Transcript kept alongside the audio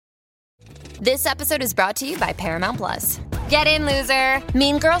This episode is brought to you by Paramount Plus. Get in, loser!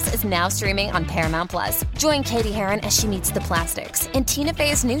 Mean Girls is now streaming on Paramount Plus. Join Katie Heron as she meets the plastics in Tina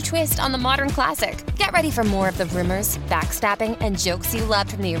Fey's new twist on the modern classic. Get ready for more of the rumors, backstabbing, and jokes you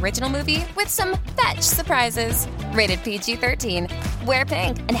loved from the original movie with some fetch surprises. Rated PG-13. Wear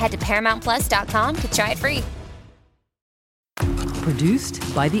pink and head to ParamountPlus.com to try it free.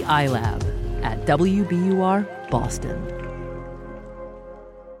 Produced by the iLab at WBUR Boston.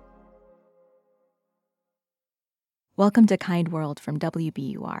 Welcome to Kind World from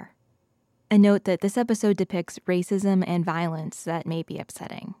WBUR. A note that this episode depicts racism and violence that may be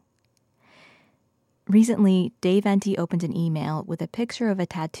upsetting. Recently, Dave Enti opened an email with a picture of a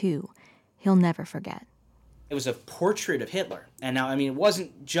tattoo he'll never forget. It was a portrait of Hitler. And now, it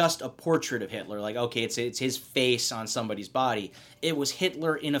wasn't just a portrait of Hitler, like, okay, it's his face on somebody's body. It was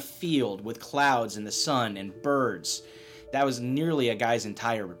Hitler in a field with clouds and the sun and birds. That was nearly a guy's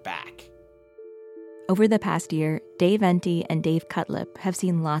entire back. Over the past year, Dave Enti and Dave Cutlip have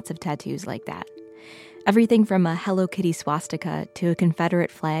seen lots of tattoos like that. Everything from a Hello Kitty swastika to a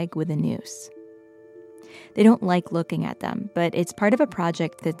Confederate flag with a noose. They don't like looking at them, but it's part of a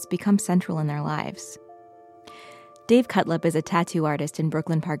project that's become central in their lives. Dave Cutlip is a tattoo artist in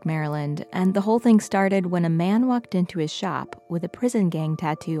Brooklyn Park, Maryland, and the whole thing started when a man walked into his shop with a prison gang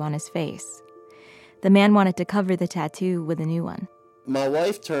tattoo on his face. The man wanted to cover the tattoo with a new one. My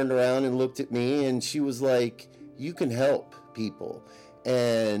wife turned around and looked at me and she was like, "You can help people."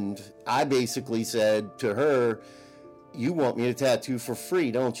 And I basically said to her, "You want me to tattoo for free,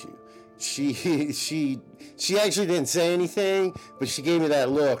 don't you?" She actually didn't say anything, but she gave me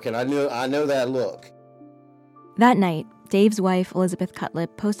that look, and I know that look. That night, Dave's wife, Elizabeth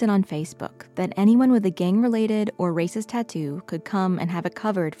Cutlip, posted on Facebook that anyone with a gang-related or racist tattoo could come and have it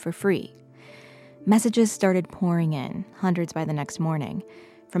covered for free. Messages started pouring in, hundreds by the next morning,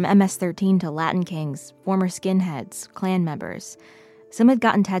 from MS-13 to Latin Kings, former skinheads, Klan members. Some had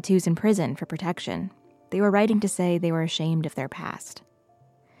gotten tattoos in prison for protection. They were writing to say they were ashamed of their past.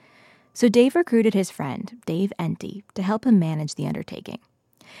 So Dave recruited his friend, Dave Enti, to help him manage the undertaking.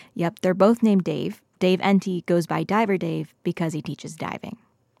 Yep, they're both named Dave. Dave Enti goes by Diver Dave because he teaches diving.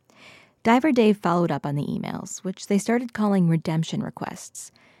 Diver Dave followed up on the emails, which they started calling redemption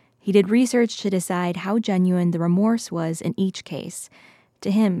requests. He did research to decide how genuine the remorse was in each case. To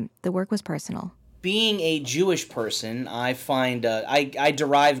him, the work was personal. Being a Jewish person, I find I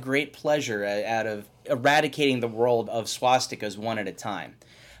derive great pleasure out of eradicating the world of swastikas one at a time.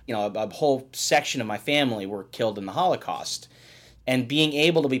 A whole section of my family were killed in the Holocaust. And being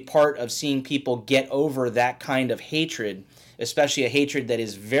able to be part of seeing people get over that kind of hatred, especially a hatred that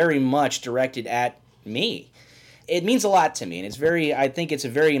is very much directed at me, it means a lot to me, and I think it's a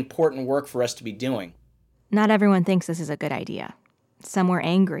very important work for us to be doing. Not everyone thinks this is a good idea. Some were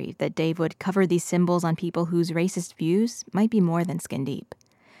angry that Dave would cover these symbols on people whose racist views might be more than skin deep.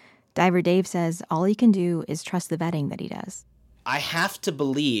 Diver Dave says all he can do is trust the vetting that he does. I have to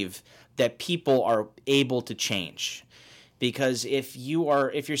believe that people are able to change. Because if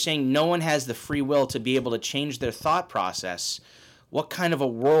you're saying no one has the free will to be able to change their thought process, what kind of a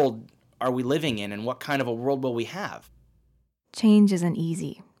world are we living in, and what kind of a world will we have? Change isn't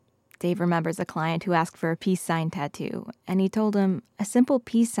easy. Dave remembers a client who asked for a peace sign tattoo, and he told him a simple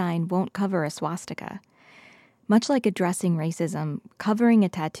peace sign won't cover a swastika. Much like addressing racism, covering a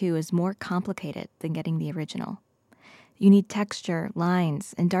tattoo is more complicated than getting the original. You need texture,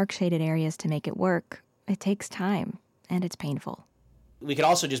 lines, and dark shaded areas to make it work. It takes time, and it's painful. We could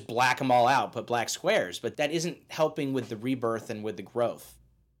also just black them all out, put black squares, but that isn't helping with the rebirth and with the growth.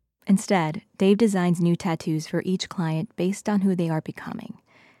 Instead, Dave designs new tattoos for each client based on who they are becoming,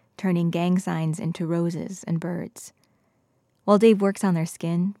 turning gang signs into roses and birds. While Dave works on their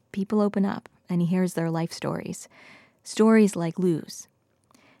skin, people open up, and he hears their life stories. Stories like Lou's.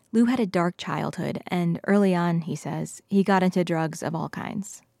 Lou had a dark childhood, and early on, he says, he got into drugs of all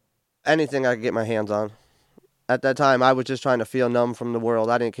kinds. Anything I could get my hands on. At that time, I was just trying to feel numb from the world.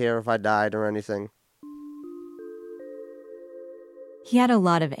 I didn't care if I died or anything. He had a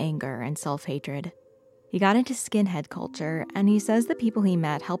lot of anger and self-hatred. He got into skinhead culture, and he says the people he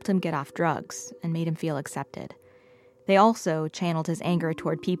met helped him get off drugs and made him feel accepted. They also channeled his anger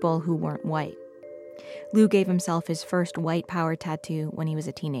toward people who weren't white. Lou gave himself his first white power tattoo when he was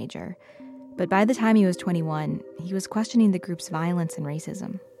a teenager. But by the time he was 21, he was questioning the group's violence and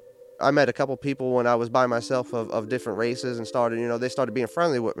racism. I met a couple people when I was by myself of different races and they started being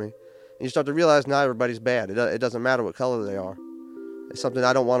friendly with me. And you start to realize now everybody's bad. It doesn't matter what color they are. It's something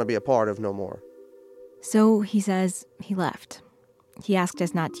I don't want to be a part of no more. So, he says, he left. He asked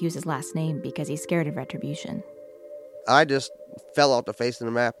us not to use his last name because he's scared of retribution. I just fell off the face of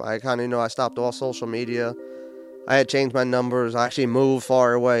the map. I kind of, I stopped all social media. I had changed my numbers. I actually moved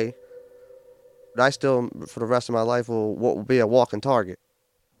far away. But I still, for the rest of my life, will be a walking target.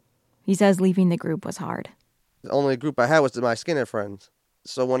 He says leaving the group was hard. The only group I had was my skinhead friends.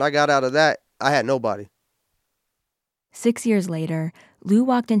 So when I got out of that, I had nobody. 6 years later, Lou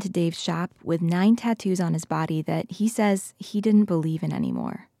walked into Dave's shop with 9 tattoos on his body that he says he didn't believe in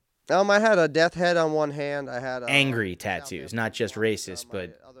anymore. I had a death head on one hand. I had angry tattoos, not just racist,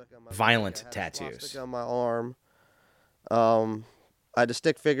 but violent tattoos. On my arm. I had the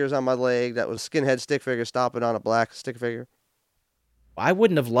stick figures on my leg. That was skinhead stick figure stomping on a black stick figure. I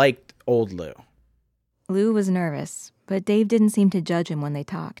wouldn't have liked old Lou. Lou was nervous, but Dave didn't seem to judge him when they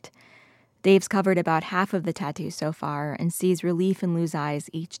talked. Dave's covered about half of the tattoos so far and sees relief in Lou's eyes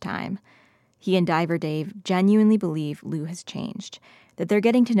each time. He and Diver Dave genuinely believe Lou has changed, that they're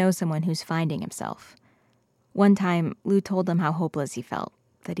getting to know someone who's finding himself. One time, Lou told them how hopeless he felt,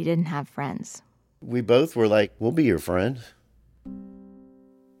 that he didn't have friends. We both were like, we'll be your friend.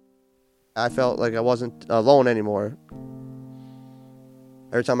 I felt like I wasn't alone anymore.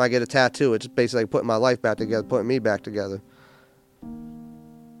 Every time I get a tattoo, it's basically putting my life back together, putting me back together.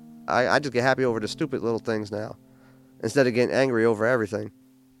 I just get happy over the stupid little things now, instead of getting angry over everything.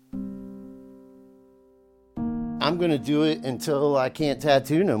 I'm going to do it until I can't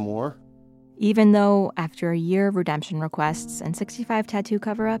tattoo no more. Even though, after a year of redemption requests and 65 tattoo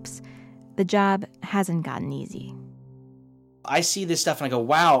cover-ups, the job hasn't gotten easy. I see this stuff and I go,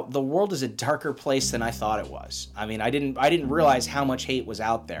 wow, the world is a darker place than I thought it was. I mean, I didn't realize how much hate was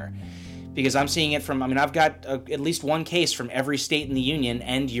out there, because I'm seeing it from, I've got at least one case from every state in the Union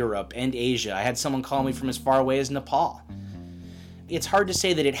and Europe and Asia. I had someone call me from as far away as Nepal. It's hard to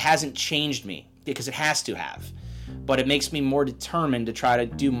say that it hasn't changed me, because it has to have, but it makes me more determined to try to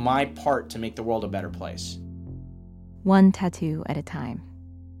do my part to make the world a better place. One tattoo at a time.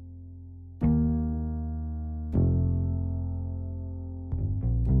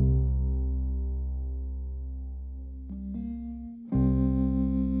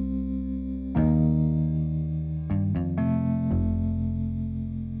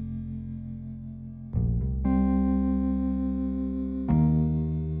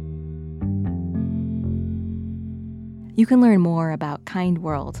 You can learn more about Kind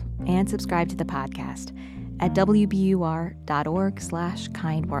World and subscribe to the podcast at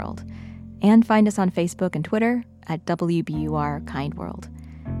wbur.org/kindworld, and find us on Facebook and Twitter at WBUR Kind World.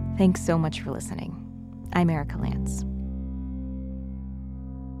 Thanks so much for listening. I'm Erica Lance.